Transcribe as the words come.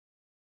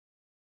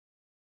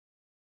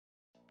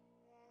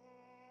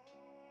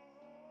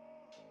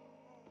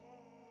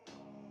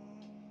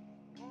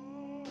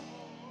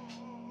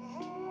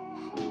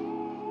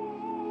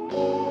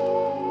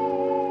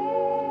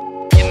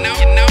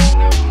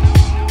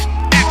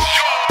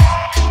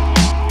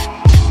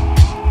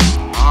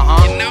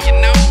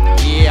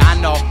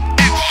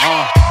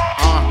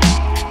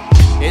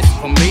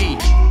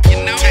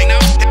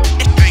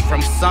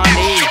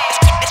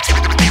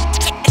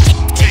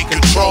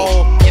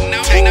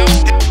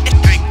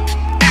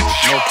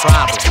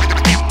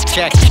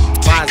check,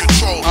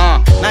 pazi,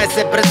 naj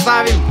se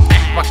predstavim,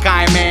 pa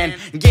kaj men,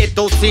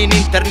 getovci in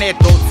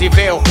internetovci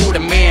vejo hude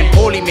men.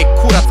 Boli me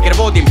kurac, ker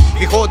vodim,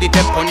 vi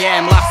hodite po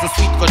njem, lah sem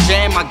sweet ko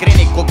džem, a gre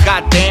neko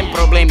goddamn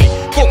problemi.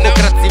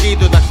 Kolikokrat si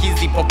videl, da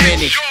hizdi po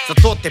peni,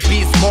 zato te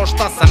pis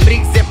košta, sam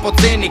MRIGS je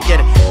poceni,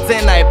 ker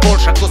cena je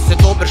boljša, ko se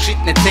dober shit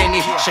ne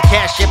ceni. Še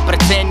cash je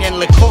precenjen,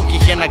 le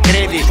koliko je na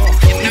kredit.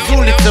 Iz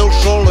ulice v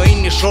šolo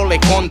in iz šole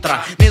kontra,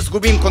 ne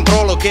zgubim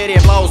kontrolo, ker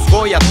je bila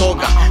vzgoja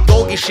toga.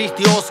 Dolgi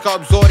šihti, oska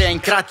obzorja in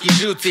kratki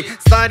živci,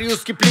 stari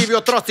uskipljivi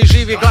otroci,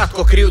 živi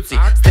gladko krivci.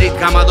 Street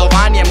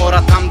kamadovanje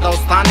mora tam da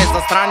ostane,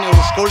 za stranjo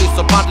v školi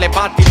so padle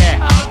batine.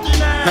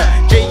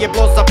 Če je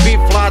bilo za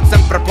piflat,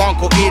 sem preplon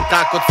ko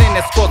Icad,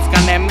 ocene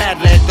skockane,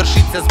 medle,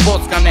 dršice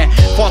zbockane.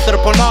 Foter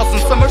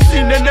ponosen, sem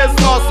sine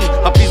neznosen,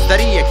 a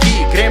pizdarije, ki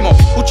gremo,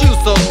 učil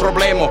se od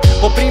problemov.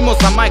 Poprimo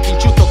za majkin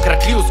čuto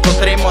krakljivsko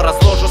tremo,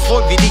 razložil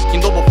svoj vidik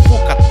in dobo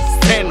fukat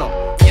sceno.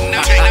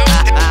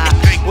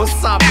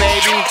 What's up,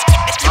 baby?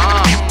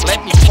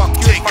 Let me fuck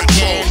you if I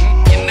can.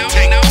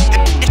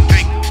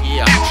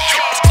 Yeah.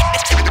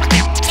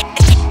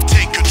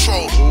 Take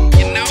control.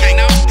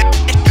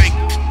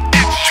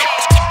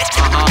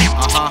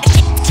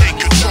 Take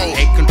control.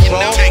 Take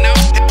control.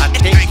 I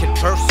take it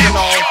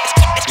personal.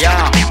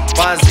 Ja,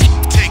 pazi.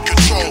 Take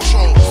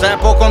control. Vse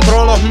po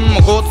kontrolu,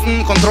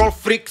 mogocen, kontrol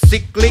freak,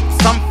 siklik,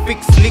 sam fix,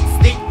 lik,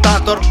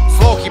 diktator.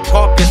 Slow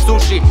hip-hop je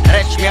suši,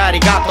 reč mi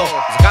arigato.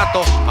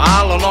 Zgato,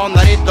 alo, no,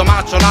 nared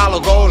domačo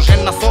nalogo.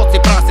 Žen na soci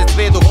prasec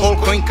vedu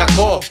koliko in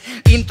kako.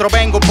 Intro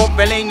bango po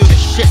Velenju, the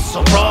shit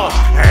so raw.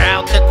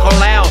 Reo te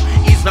koleo,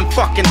 izven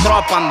fucking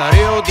tropa.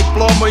 Naredil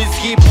diplomo iz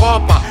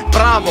hip-hopa.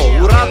 Bravo,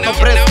 uradno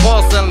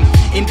brezposeln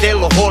in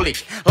deloholik.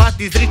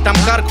 Lati zritam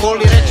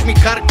karkoli, reč mi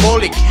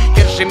karkolik.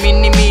 Ker že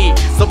minimi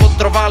so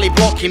potrovali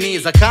bloki mi.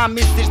 Zakaj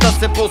misliš da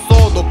se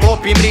posodo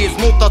klopi mriz?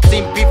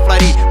 Mutocim,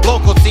 piflari,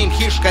 blokocim,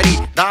 hiškari,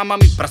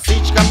 damami,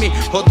 prasičkami,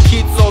 od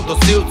hicov do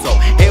silcov.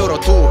 Euro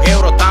tu,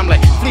 euro tamle,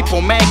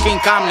 flipo meke in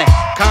kamne.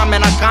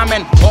 Kamen na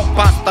kamen,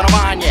 opa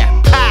stanovanje.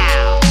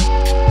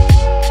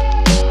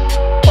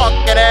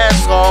 Fucking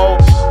asshole.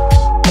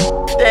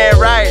 Damn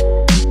right,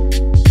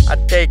 I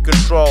take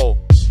control.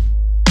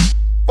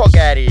 Fuck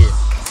out of here.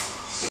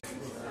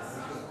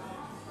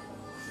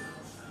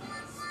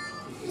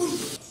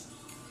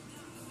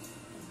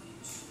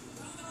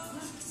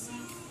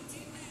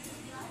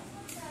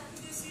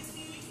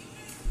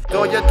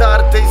 Stoje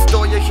tarde i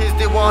stoje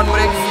hizdi one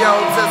MRIGS, ja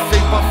se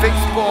si pa fix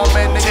po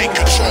meni. Take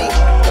control.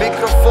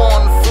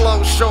 Mikrofon,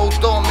 flow, show,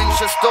 dom in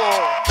še sto,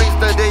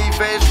 pizda da i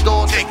veš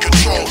do. Take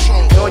control.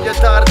 Stoje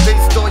tarde i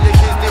stoje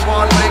hizdi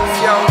one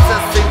MRIGS, ja se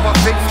si pa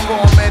fix po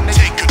meni.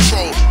 Take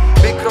control.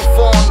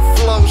 Mikrofon,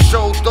 flow,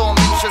 show, dom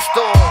in še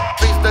sto,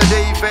 pizda da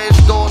i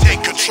veš do.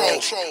 Take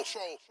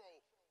control.